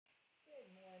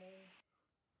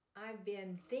I've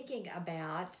been thinking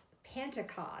about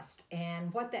Pentecost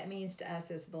and what that means to us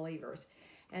as believers.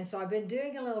 And so I've been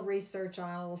doing a little research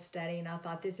on a little study, and I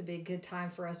thought this would be a good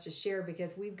time for us to share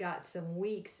because we've got some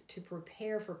weeks to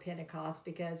prepare for Pentecost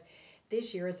because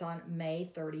this year it's on May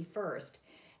 31st.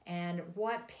 And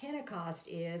what Pentecost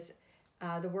is,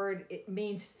 the word, it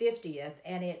means 50th,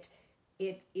 and it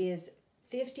is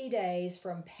 50 days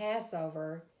from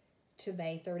Passover to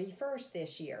May 31st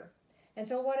this year. And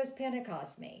so what does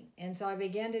Pentecost mean? And so I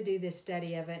began to do this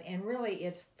study of it, and really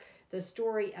it's the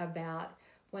story about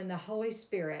when the Holy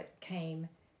Spirit came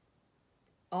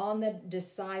on the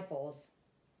disciples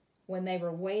when they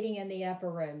were waiting in the upper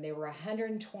room. There were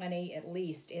 120 at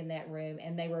least in that room,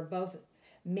 and they were both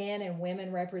men and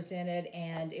women represented,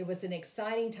 and it was an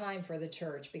exciting time for the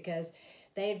church because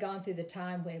they had gone through the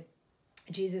time when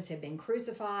Jesus had been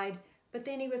crucified, but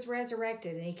then he was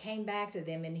resurrected and he came back to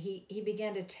them, and he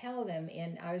began to tell them,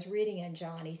 and I was reading in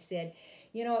John, he said,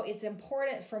 you know, it's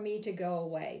important for me to go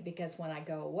away because when I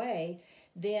go away,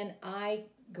 then I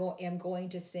am going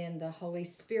to send the Holy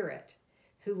Spirit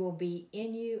who will be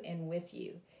in you and with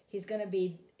you. He's going to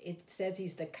be, it says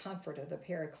he's the comforter, the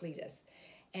Paracletus.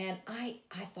 And I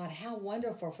thought how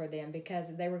wonderful for them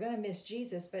because they were going to miss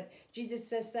Jesus, but Jesus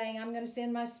says, saying, I'm going to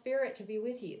send my Spirit to be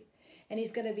with you, and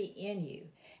he's going to be in you.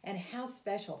 And how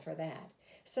special for that.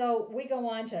 So we go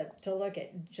on to look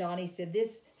at John. He said,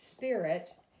 this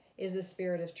Spirit is the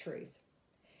Spirit of truth,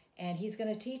 and he's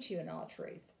going to teach you in all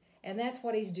truth. And that's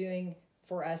what he's doing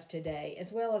for us today,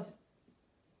 as well as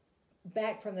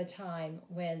back from the time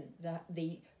when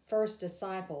the first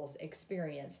disciples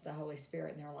experienced the Holy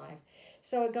Spirit in their life.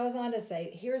 So it goes on to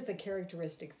say, here's the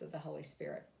characteristics of the Holy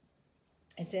Spirit.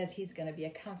 It says he's going to be a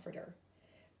comforter.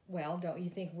 Well, don't you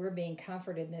think we're being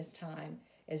comforted in this time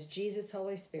as Jesus,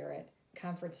 Holy Spirit,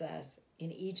 comforts us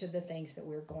in each of the things that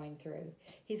we're going through?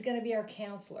 He's going to be our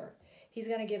counselor. He's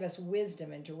going to give us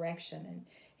wisdom and direction,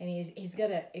 and he's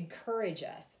going to encourage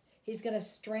us. He's going to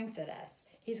strengthen us.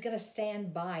 He's going to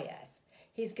stand by us.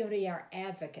 He's going to be our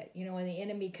advocate. You know, when the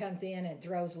enemy comes in and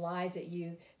throws lies at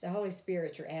you, the Holy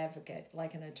Spirit's your advocate,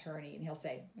 like an attorney, and he'll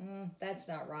say, that's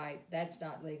not right. That's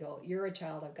not legal. You're a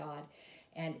child of God,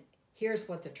 and here's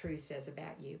what the truth says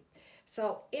about you.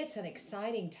 So it's an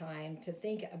exciting time to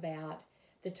think about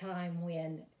the time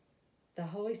when the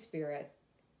Holy Spirit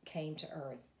came to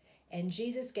earth. And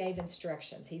Jesus gave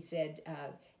instructions. He said,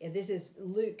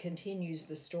 Luke continues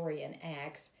the story in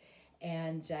Acts,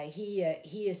 and he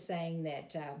is saying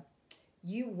that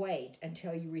you wait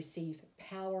until you receive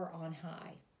power on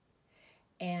high.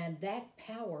 And that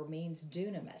power means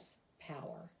dunamis,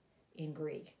 power in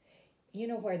Greek. You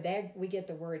know where we get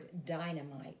the word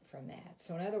dynamite from that.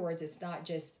 So in other words, it's not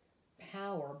just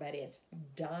power, but it's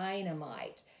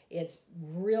dynamite. It's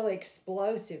real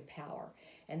explosive power.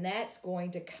 And that's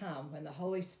going to come when the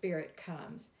Holy Spirit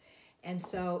comes. And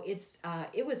so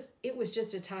it was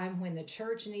just a time when the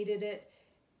church needed it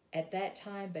at that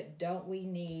time, but don't we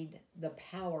need the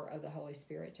power of the Holy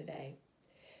Spirit today?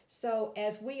 So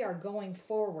as we are going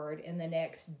forward in the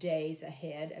next days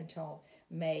ahead until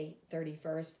May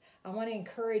 31st, I want to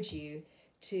encourage you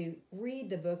to read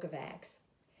the book of Acts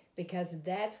because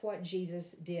that's what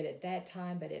Jesus did at that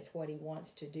time, but it's what he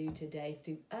wants to do today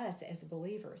through us as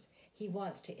believers. He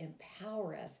wants to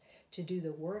empower us to do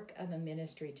the work of the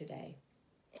ministry today.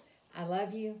 I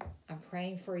love you. I'm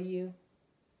praying for you.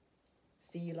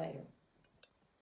 See you later.